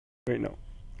Wait, no.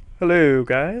 Hello,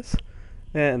 guys.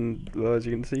 And, well, as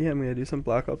you can see, I'm going to do some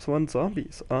Black Ops 1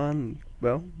 zombies on,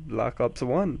 well, Black Ops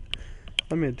 1.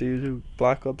 I'm going to do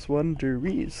Black Ops 1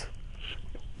 Riese.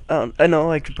 I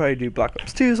know I could probably do Black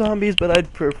Ops 2 zombies, but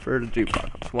I'd prefer to do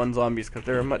Black Ops 1 zombies because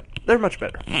they're much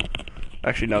better.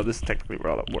 Actually, no, this is technically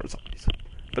World at War zombies.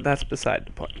 But that's beside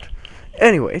the point.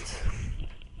 Anyways,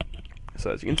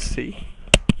 so as you can see,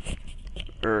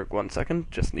 1 second,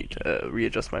 just need to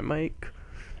readjust my mic.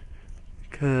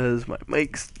 Because my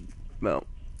mic's, well,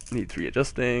 needs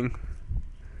readjusting.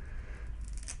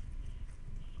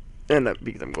 And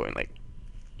because I'm going like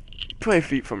 20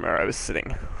 feet from where I was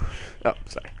sitting. Oh,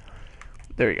 sorry.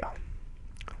 There we go.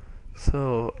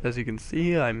 So, as you can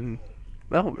see, I'm,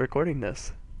 well, recording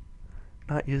this.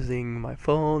 Not using my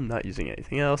phone, not using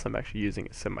anything else. I'm actually using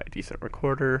a semi-decent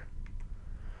recorder.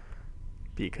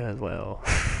 Because, well,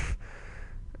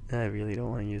 I really don't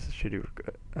want to use a shitty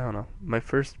I don't know. My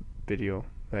first video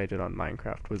that I did on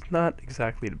Minecraft was not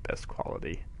exactly the best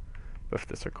quality with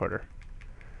this recorder.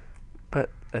 But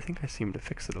I think I seem to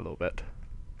fix it a little bit.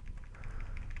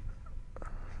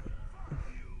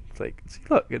 It's like, see,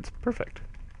 look, it's perfect.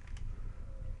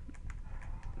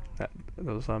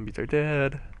 Those zombies are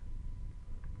dead.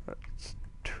 That's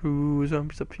 2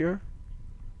 zombies up here.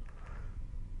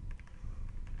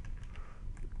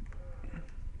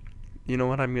 You know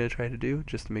what I'm going to try to do,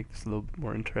 just to make this a little bit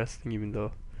more interesting, even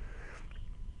though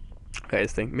you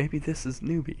guys think maybe this is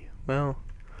newbie. Well,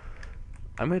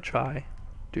 I'm going to try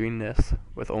doing this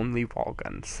with only wall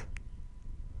guns.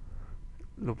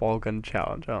 The wall gun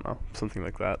challenge, I don't know, something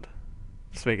like that.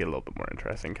 Just make it a little bit more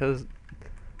interesting, because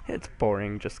it's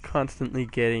boring just constantly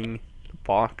getting the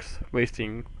box,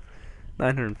 wasting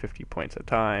 950 points at a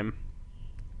time,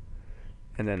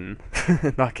 and then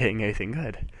not getting anything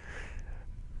good.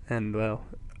 And, well,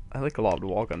 I like a lot of the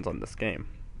wall guns on this game.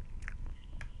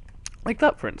 Like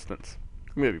that, for instance.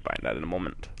 I'm going to be buying that in a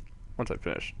moment, once I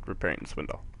finish repairing this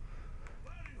window.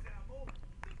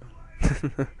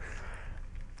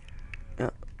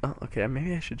 Oh, okay,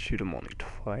 maybe I should shoot him only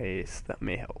twice. That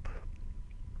may help.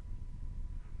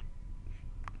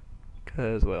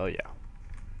 Because, well, yeah.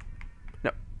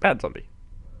 No, bad zombie.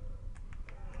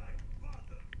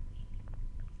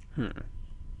 Where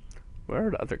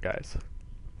are the other guys?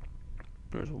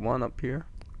 There's one up here.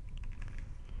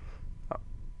 Oh.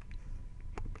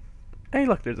 Hey,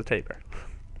 look, there's a taper.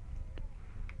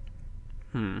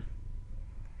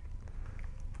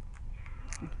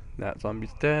 That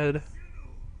zombie's dead.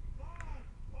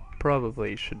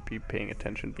 Probably should be paying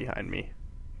attention behind me,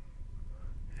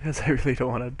 because I really don't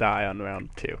want to die on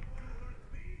round 2.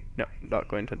 No, not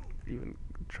going to even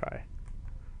try.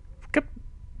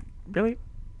 Really?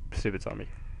 Stupid zombie.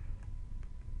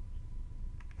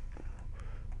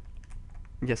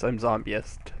 Yes, I'm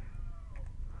zombieist.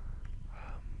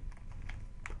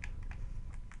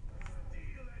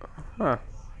 Huh.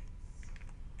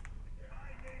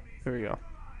 There we go.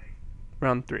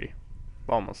 Round 3.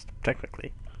 Almost,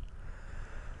 technically.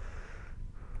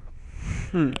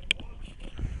 I'm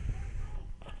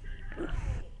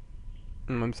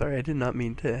sorry, I did not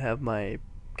mean to have my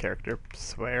character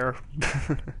swear.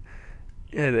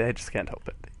 Yeah, I just can't help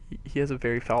it. He has a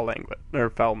very foul language, or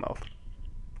foul mouth.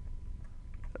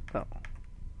 Oh.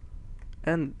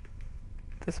 And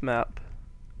this map,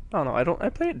 I don't know, I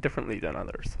play it differently than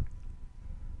others.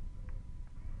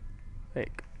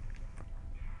 Like,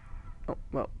 oh,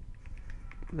 well,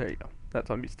 there you go. That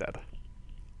zombie's dead.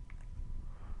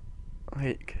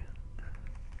 Like,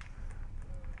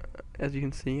 as you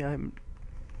can see, I'm,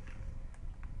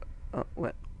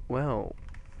 well,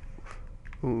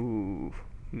 ooh,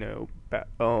 no,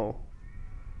 oh,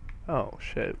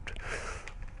 shoot.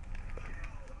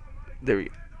 There we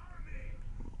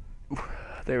go.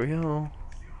 There we go.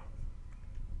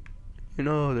 You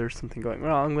know there's something going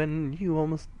wrong when you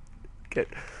almost get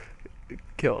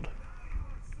killed.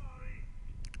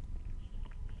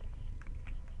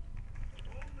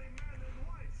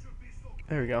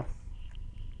 There we go.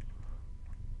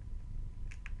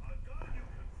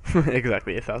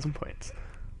 Exactly 1,000 points.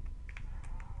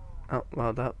 Oh,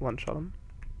 well, that one-shot him.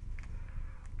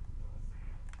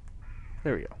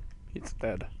 There we go. He's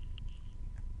dead.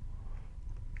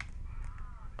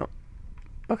 Oh.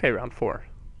 Okay, round 4.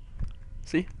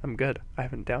 See? I'm good. I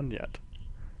haven't downed yet.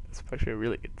 That's actually a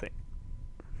really good thing.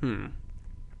 Time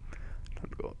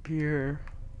to go up here.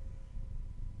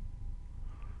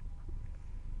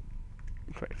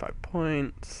 25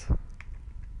 points.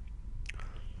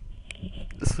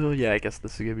 So yeah, I guess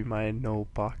this is gonna be my no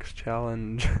box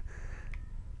challenge.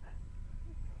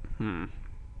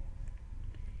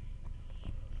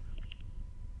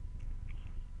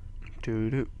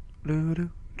 Doo-doo. Do do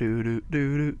do do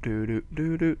do do do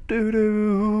do do do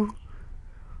do.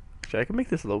 Actually, I can make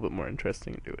this a little bit more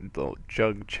interesting and do a little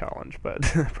jug challenge, but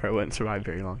probably wouldn't survive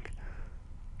very long.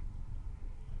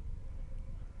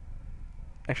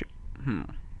 Actually,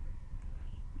 I'm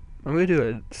gonna do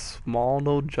a small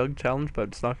little jug challenge, but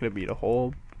it's not gonna be the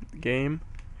whole game.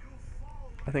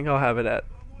 I think I'll have it at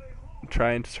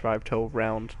trying to survive till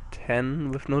round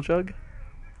 10 with no jug.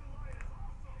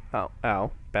 Ow,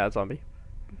 ow, bad zombie.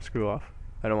 Screw off.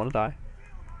 I don't want to die.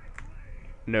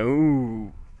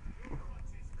 No.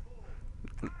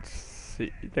 Let's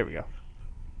see. There we go.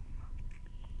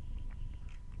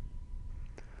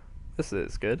 This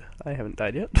is good. I haven't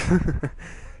died yet.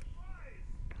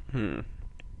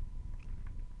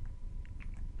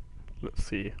 Let's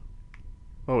see.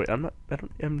 Oh wait, I'm not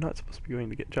supposed to be going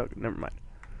to get jug. Never mind.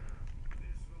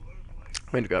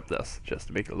 I'm going to grab this just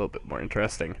to make it a little bit more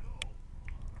interesting.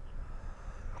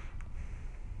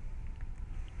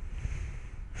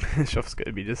 Shuffle's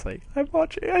gonna be just like, I'm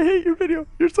watching, I hate your video,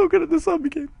 you're so good at this zombie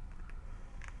game.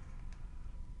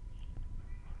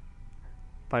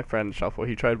 My friend Shuffle,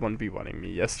 he tried 1v1ing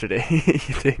me yesterday.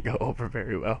 He didn't go over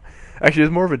very well. Actually, it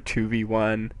was more of a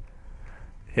 2v1.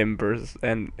 Him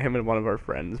and one of our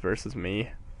friends versus me.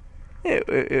 It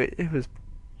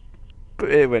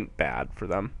went bad for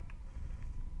them.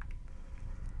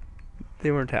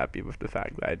 They weren't happy with the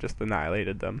fact that I just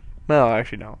annihilated them. Well,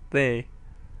 actually no. They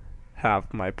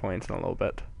have my points in a little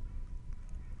bit.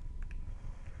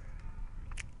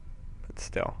 But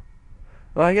still.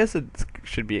 Well, I guess it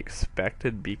should be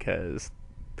expected because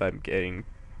I'm getting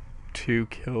 2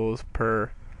 kills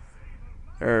per...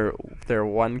 or they're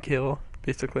 1 kill,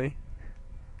 basically.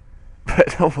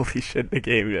 But holy shit, the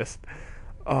game just...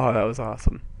 Oh, that was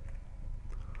awesome.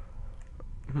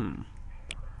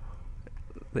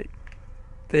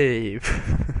 They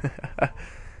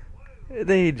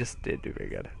just did do very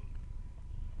good.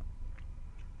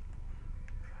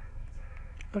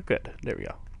 Oh, good. There we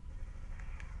go.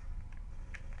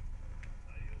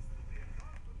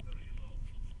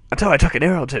 Until I took an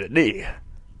arrow to the knee.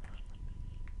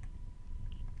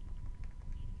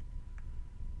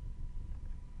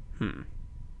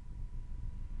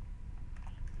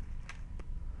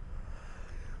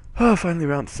 Oh, finally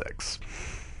round 6.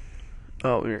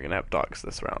 Oh, we're gonna have dogs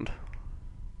this round.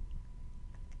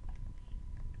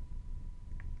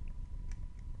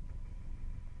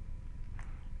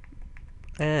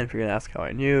 And if you're gonna ask how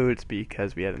I knew, it's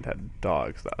because we hadn't had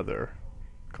dogs the other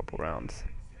couple rounds.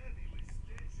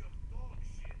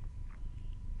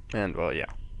 And, well, yeah.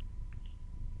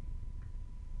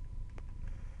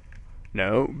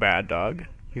 No, bad dog.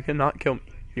 You cannot kill me.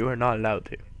 You are not allowed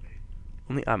to.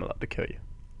 Only I'm allowed to kill you.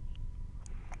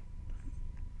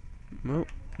 No,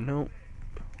 no.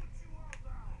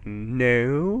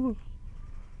 No.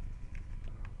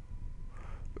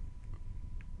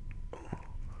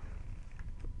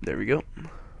 There we go.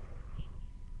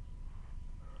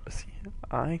 Let's see.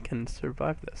 I can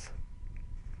survive this.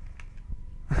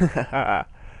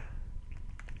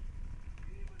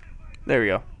 There we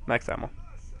go. Max ammo.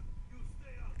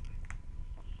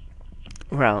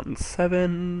 Round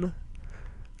 7.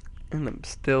 And I'm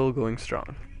still going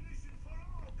strong.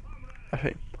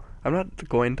 Actually, I'm not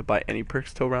going to buy any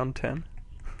perks till round 10.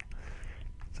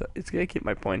 So it's gonna keep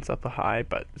my points up high,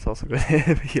 but it's also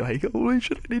gonna be like, holy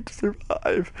shit, I need to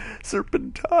survive.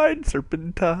 Serpentine,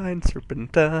 serpentine,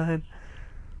 serpentine.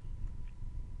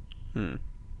 My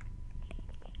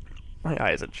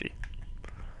eye is itchy.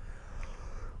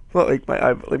 Well, like my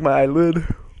eyelid.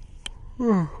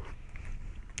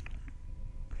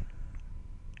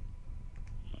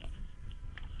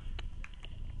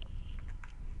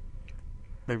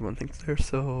 Everyone thinks they're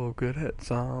so good at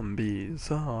zombies.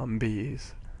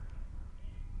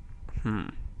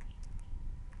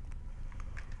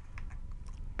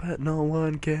 But no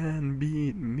one can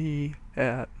beat me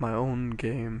at my own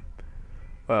game.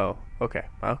 Well, okay.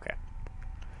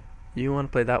 You want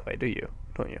to play that way, do you?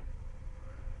 Don't you?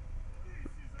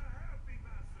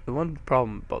 The one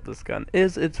problem about this gun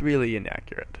is it's really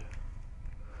inaccurate.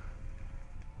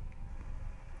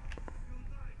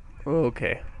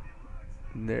 Okay.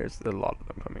 There's a lot of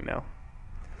them coming now.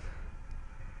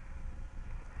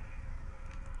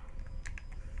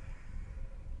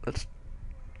 Let's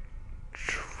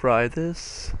try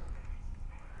this.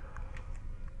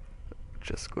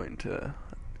 Just going to...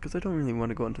 because I don't really want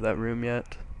to go into that room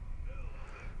yet.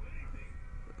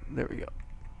 There we go.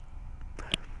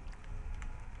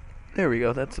 There we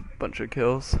go, that's a bunch of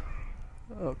kills.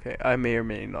 Okay, I may or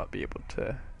may not be able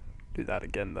to do that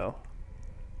again though.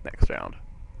 Next round.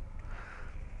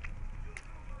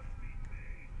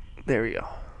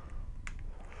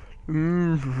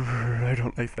 I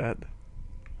don't like that.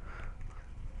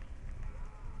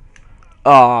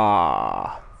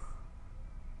 Ah.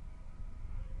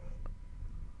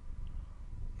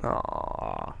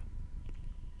 Ah.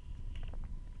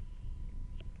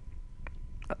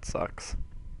 That sucks.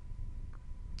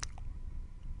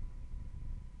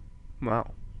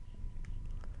 Wow.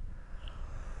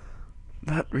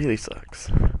 That really sucks.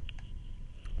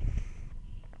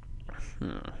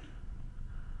 Hmm.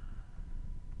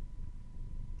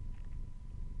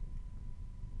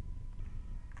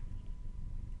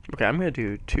 Okay, I'm gonna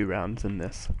do 2 rounds in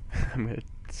this. I'm gonna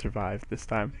survive this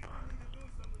time.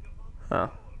 Huh.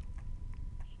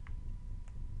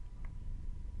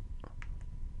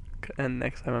 And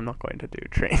next time I'm not going to do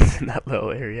trains in that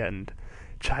little area and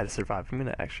try to survive. I'm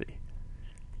gonna actually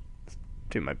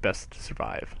do my best to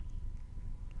survive.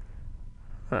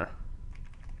 Huh.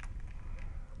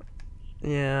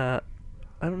 Yeah,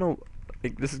 I don't know.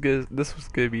 Like, this is good. This was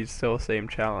gonna be still the same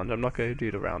challenge. I'm not gonna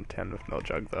do the round 10 with no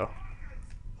jug though.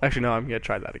 Actually, no. I'm gonna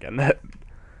try that again. That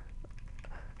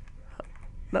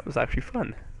was actually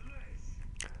fun.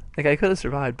 Like, I could have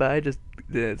survived, but I just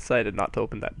decided not to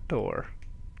open that door.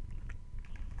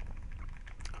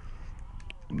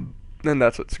 And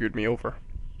that's what screwed me over.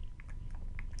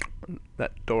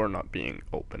 That door not being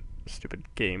open. Stupid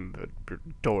game, but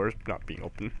doors not being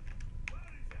open.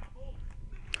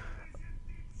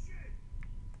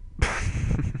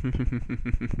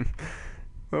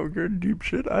 Oh, you're in deep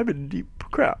shit. I'm in deep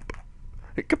crap.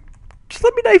 Hey, come, just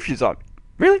let me knife you, zombie.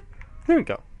 Really? There we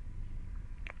go.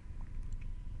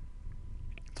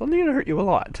 It's only gonna hurt you a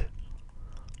lot.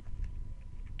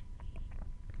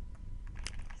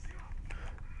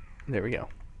 There we go.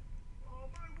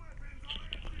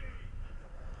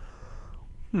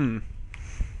 Hmm.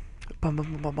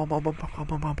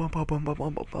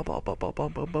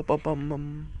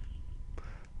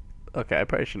 Okay, I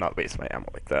probably should not waste my ammo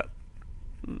like that.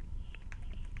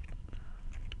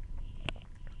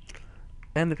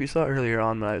 And if you saw earlier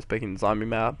on when I was picking zombie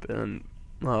map and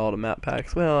all the map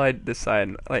packs, well, I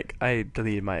decided, like, I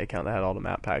deleted my account that had all the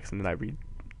map packs, and then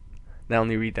I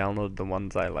only re-downloaded the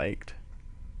ones I liked.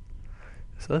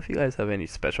 So if you guys have any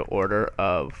special order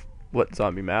of what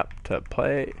zombie map to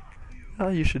play,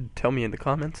 you should tell me in the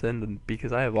comments, and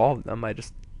because I have all of them, I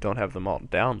just don't have them all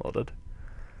downloaded.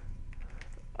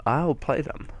 I'll play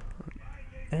them,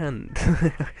 and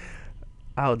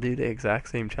I'll do the exact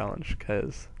same challenge,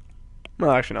 because,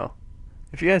 well, actually no.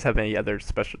 If you guys have any other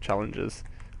special challenges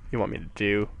you want me to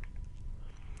do,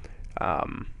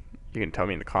 you can tell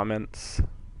me in the comments.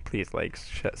 Please like,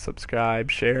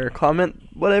 subscribe, share, comment,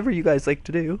 whatever you guys like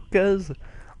to do, because,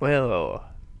 well,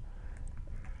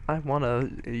 I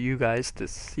want you guys to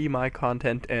see my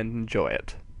content and enjoy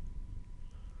it.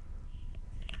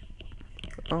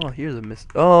 Oh, here's a miss.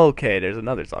 Oh, okay, there's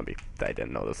another zombie. I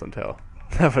didn't know this until.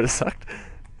 That would have sucked.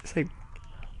 It's like,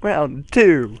 round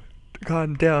 2.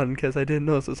 Gone down because I didn't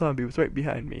notice the zombie was right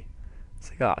behind me. It's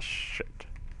like, ah, shit.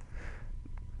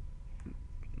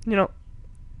 You know,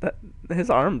 that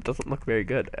his arm doesn't look very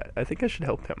good. I think I should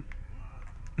help him.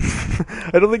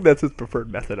 I don't think that's his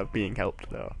preferred method of being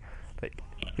helped, though. Like,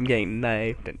 him getting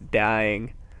knifed and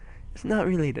dying. It's not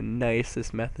really the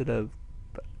nicest method of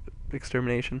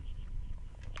extermination.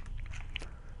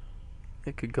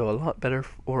 It could go a lot better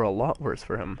or a lot worse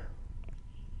for him.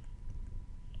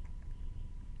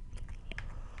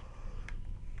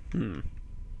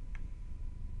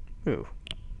 Ooh,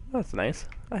 that's nice.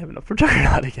 I have enough for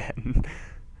Juggernaut again.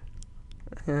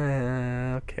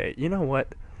 Okay, you know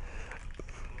what?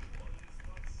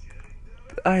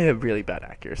 I have really bad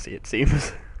accuracy, it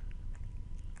seems.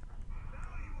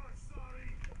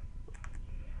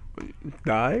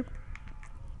 Die.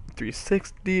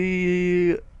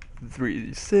 360.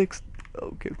 360.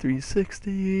 Okay,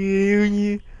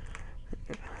 360.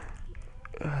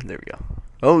 There we go.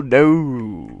 Oh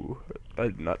no! I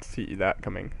did not see that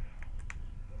coming.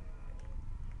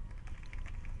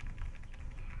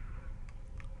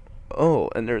 Oh,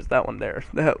 and there's that one there.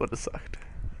 That would have sucked.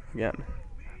 Again.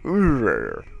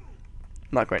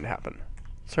 Not going to happen.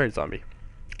 Sorry, zombie.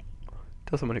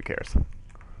 Tell someone who cares.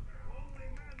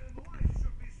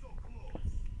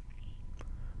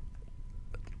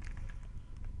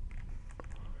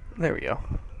 There we go.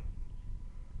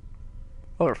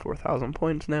 Over 4,000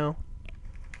 points now.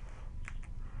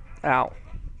 Ow.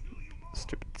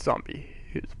 Stupid zombie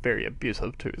who's very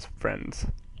abusive to his friends.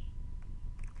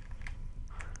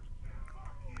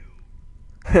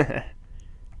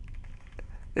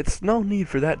 It's no need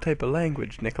for that type of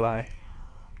language, Nikolai.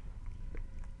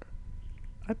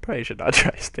 I probably should not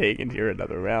try staying in here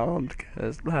another round,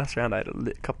 because last round I had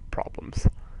a couple problems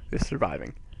with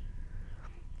surviving.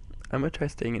 I'm gonna try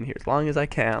staying in here as long as I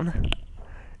can.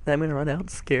 Then I'm gonna run out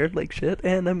scared like shit,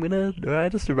 and I'm gonna try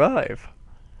to survive.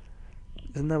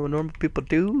 Isn't that what normal people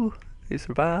do? They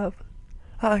survive.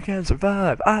 I can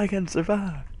survive. I can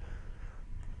survive.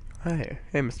 Hey,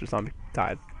 Mr. Zombie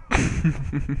died.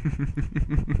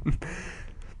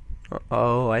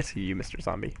 Oh, I see you, Mr.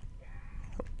 Zombie.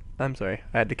 I'm sorry,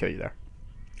 I had to kill you there.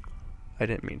 I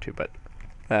didn't mean to, but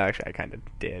actually, I kind of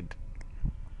did.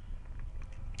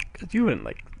 Because you wouldn't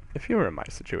like, if you were in my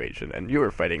situation and you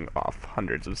were fighting off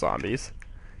hundreds of zombies,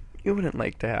 you wouldn't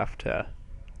like to have to,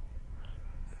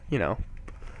 you know.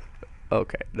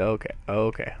 Okay. No.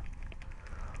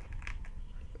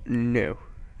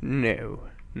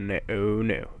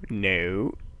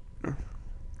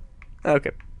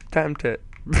 Okay, time to.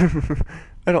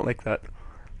 I don't like that.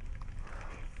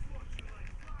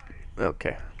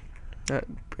 Okay, that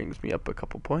brings me up a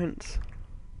couple points.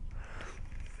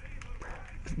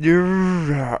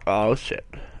 Oh shit.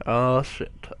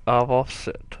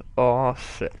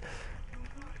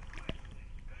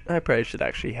 I probably should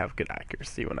actually have good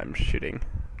accuracy when I'm shooting.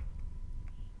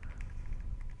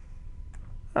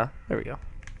 Ah, there we go.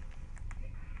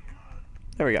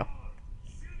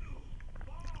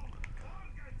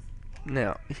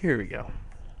 Now, here we go.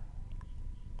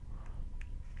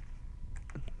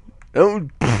 Oh.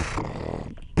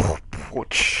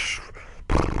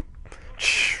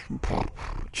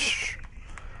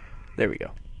 There we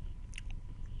go.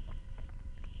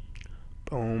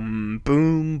 Boom,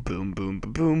 boom, boom, boom,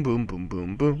 boom, boom, boom,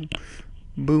 boom, boom.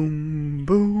 Boom, boom,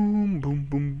 boom,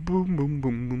 boom, boom, boom,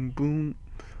 boom, boom, boom.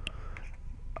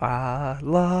 I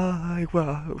like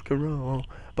rock and roll.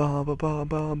 Ba ba ba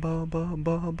ba ba ba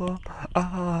ba ba.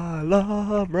 I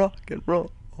love rock and roll.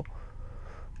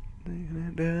 I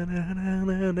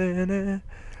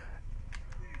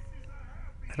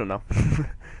don't know.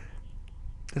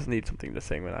 Just need something to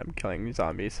sing when I'm killing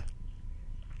zombies.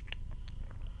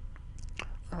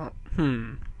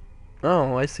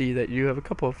 Oh, I see that you have a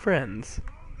couple of friends.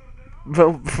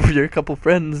 Well, your couple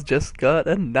friends just got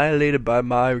annihilated by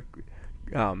my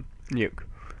nuke.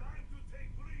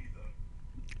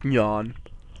 Yawn.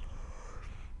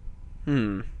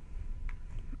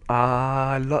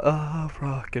 I love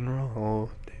rock and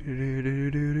roll.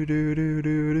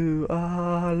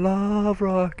 I love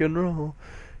rock and roll.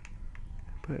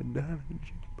 But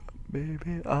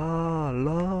baby, I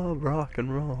love rock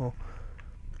and roll.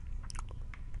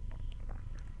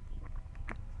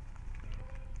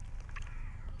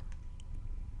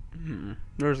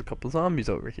 There's a couple zombies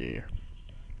over here.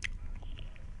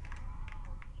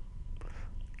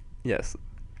 Yes,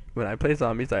 when I play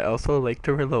zombies, I also like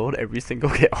to reload every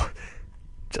single kill.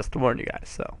 Just to warn you guys,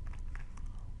 so.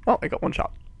 Oh, I got one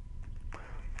shot.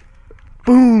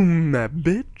 Boom, that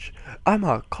bitch. I'm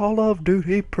a Call of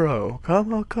Duty pro.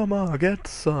 Come on, get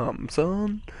some,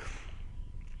 son.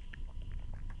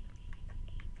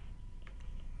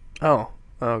 Oh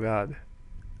god.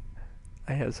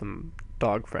 I have some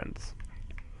dog friends.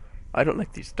 I don't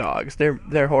like these dogs.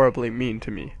 They're horribly mean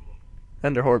to me.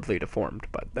 And they're horribly deformed,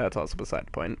 but that's also beside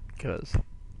the point, because...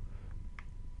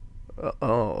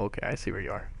 oh, okay, I see where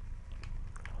you are.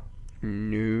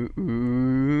 No,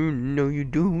 you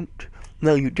don't.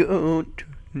 No, you don't.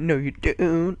 Oh, no, you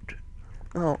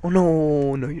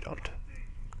don't.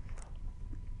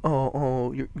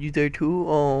 Oh, you there too?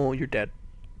 Oh, you're dead.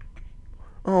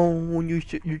 Oh, you're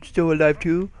still alive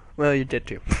too? Well, you're dead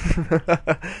too.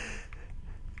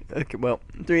 Okay, well,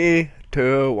 3,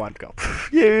 2, 1, go.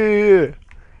 Yeah!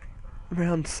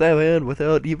 Round 7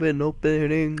 without even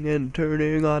opening and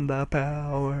turning on the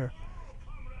power.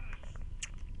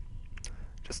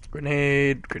 Just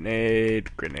grenade.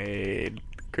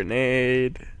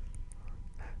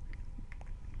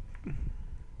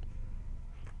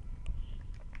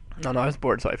 No, I was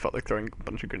bored, so I felt like throwing a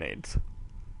bunch of grenades.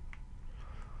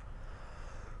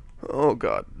 Oh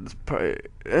god, this probably...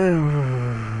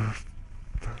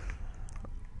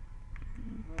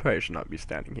 probably should not be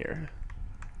standing here.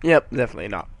 Yep, definitely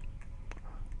not.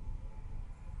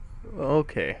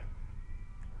 Okay.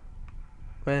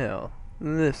 Well,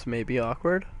 this may be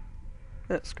awkward.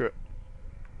 Screw it.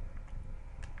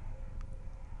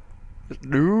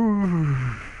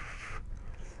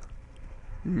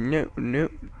 No.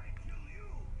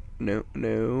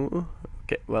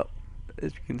 Okay, well,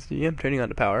 as you can see, I'm turning on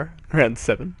the power around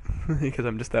 7 because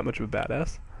I'm just that much of a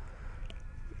badass,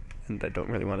 and I don't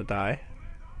really want to die.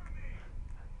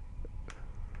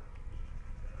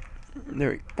 There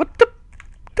we go. What the?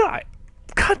 Die!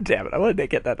 God damn it! I wanted to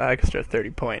get that extra 30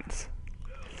 points.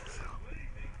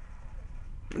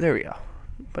 There we go. A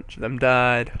bunch of them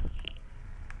died.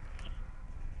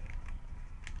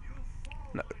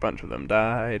 Another bunch of them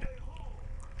died.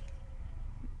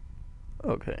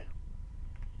 Okay.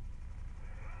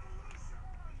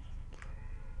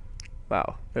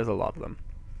 Wow, there's a lot of them.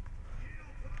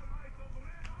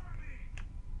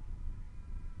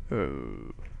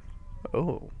 Oh.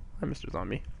 Oh. Hi, Mr.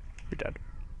 Zombie. You're dead.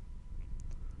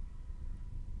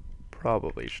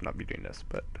 Probably should not be doing this,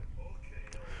 but...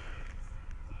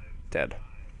 Dead.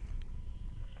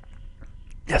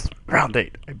 Yes! Round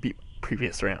 8! I beat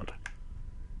previous round.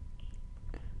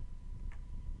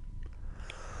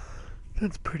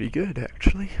 That's pretty good,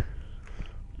 actually.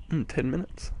 10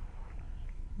 minutes.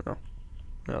 Oh.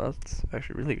 No, that's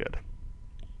actually really good.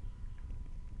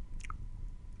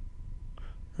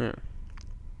 Now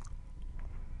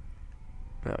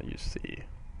you see.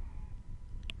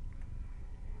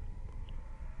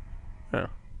 Oh.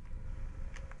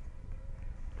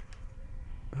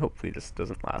 Hopefully this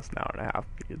doesn't last an hour and a half,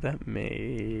 because that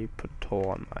may put a toll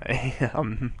on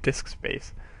my disk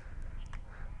space.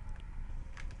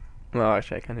 Well,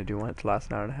 actually, I kind of do want it to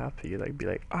last an hour and a half, because I could be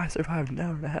like, I survived an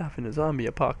hour and a half in a zombie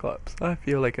apocalypse. I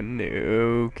feel like a no.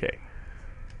 Okay.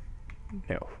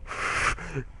 No.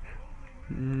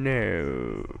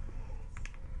 No.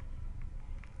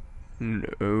 No.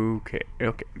 Okay.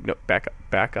 Okay. No, back up.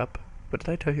 Back up. What did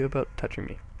I tell you about touching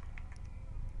me?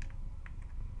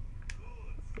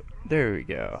 There we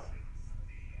go.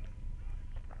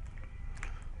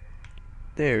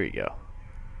 There we go.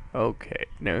 Okay.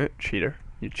 No, cheater.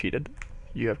 You cheated.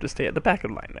 You have to stay at the back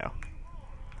of the line now.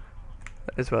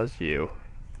 As well as you.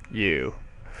 You.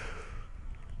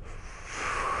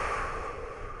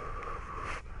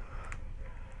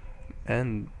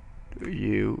 And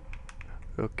you.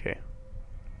 Okay.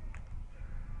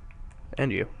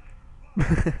 And you.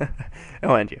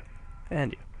 Oh, and you.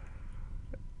 And you.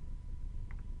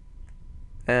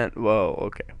 And, whoa,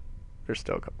 okay. There's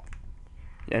still a couple.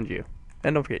 And you.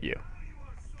 And don't forget you.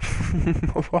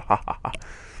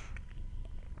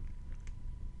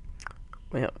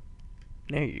 Well,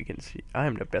 now you can see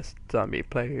I'm the best zombie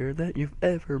player that you've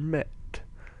ever met.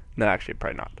 No, actually,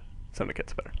 probably not.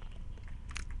 Syndicate's better.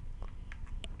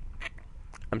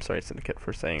 I'm sorry, Syndicate,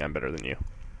 for saying I'm better than you.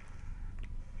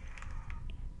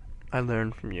 I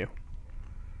learned from you.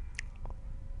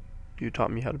 You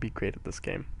taught me how to be great at this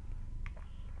game.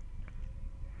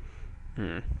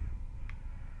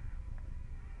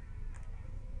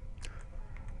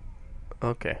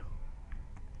 Okay.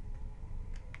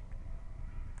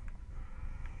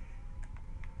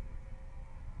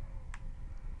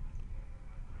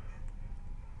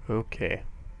 Okay.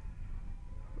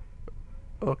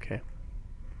 Okay.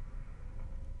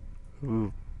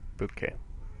 Ooh. Okay.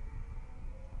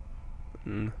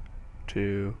 1,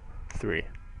 2, 3.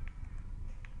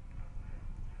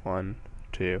 1,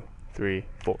 2, 3,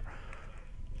 4.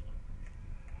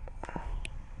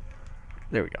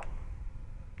 There we go.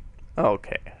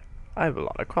 Okay. I have a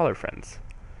lot of crawler friends.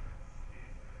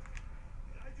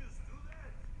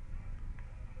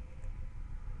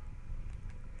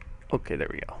 Okay, there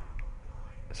we go.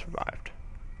 I survived.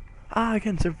 I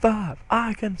can survive!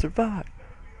 I can survive!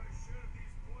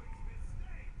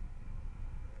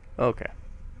 Okay.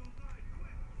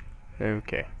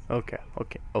 Okay. Okay.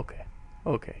 Okay. Okay.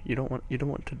 Okay. You don't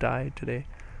want to die today?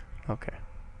 Okay.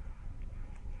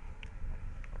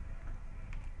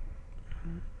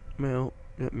 Well,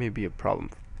 it may be a problem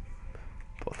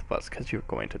for both of us, because you're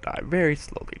going to die very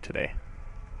slowly today.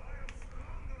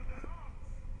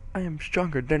 I am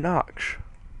stronger than Ox.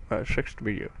 6 to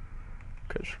be you.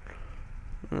 Because...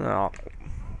 No.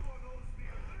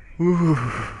 Ooh.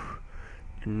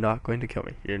 You're not going to kill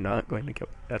me. You're not going to kill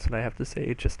me. That's what I have to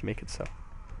say, just to make it so.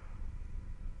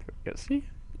 There we go. See?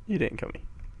 You didn't kill me.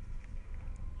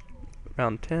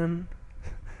 Round 10.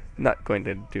 Not going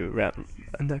to do round...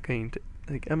 I'm not going to...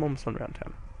 Like, I'm almost on round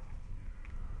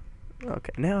 10.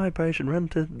 Okay, now I probably should run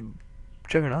to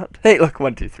Juggernaut. Hey, look,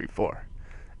 1, 2, 3, 4.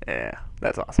 Yeah,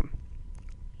 that's awesome.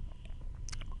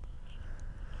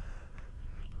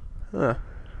 That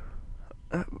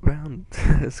round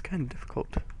is kind of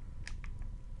difficult.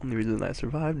 Only reason I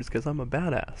survived is because I'm a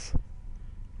badass.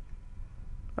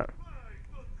 Oh.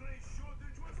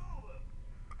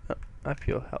 Oh, I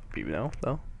feel happy now,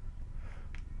 though.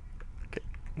 Okay,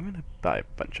 I'm gonna buy a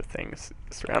bunch of things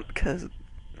this round, because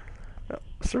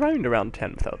surviving to round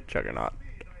 10 without Juggernaut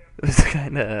is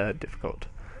kinda difficult.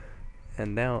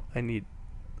 And now I need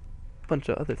a bunch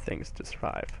of other things to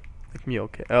survive. Like me,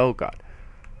 okay. Oh god.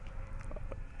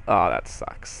 Oh, that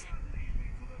sucks.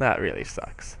 That really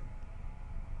sucks.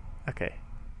 Okay.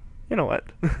 You know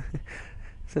what?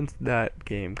 Since that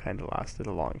game kinda lasted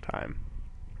a long time,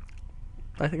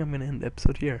 I think I'm gonna end the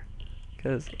episode here.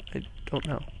 Because I don't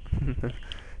know.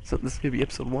 So this is gonna be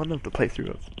episode 1 of the playthrough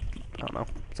of, I don't know,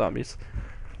 zombies.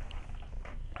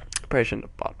 Probably shouldn't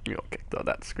have bought Mule Kick though,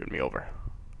 that screwed me over.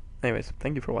 Anyways,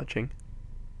 thank you for watching.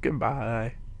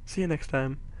 Goodbye. See you next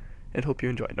time. And hope you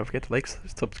enjoyed. Don't forget to like,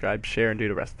 subscribe, share, and do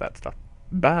the rest of that stuff.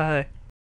 Bye.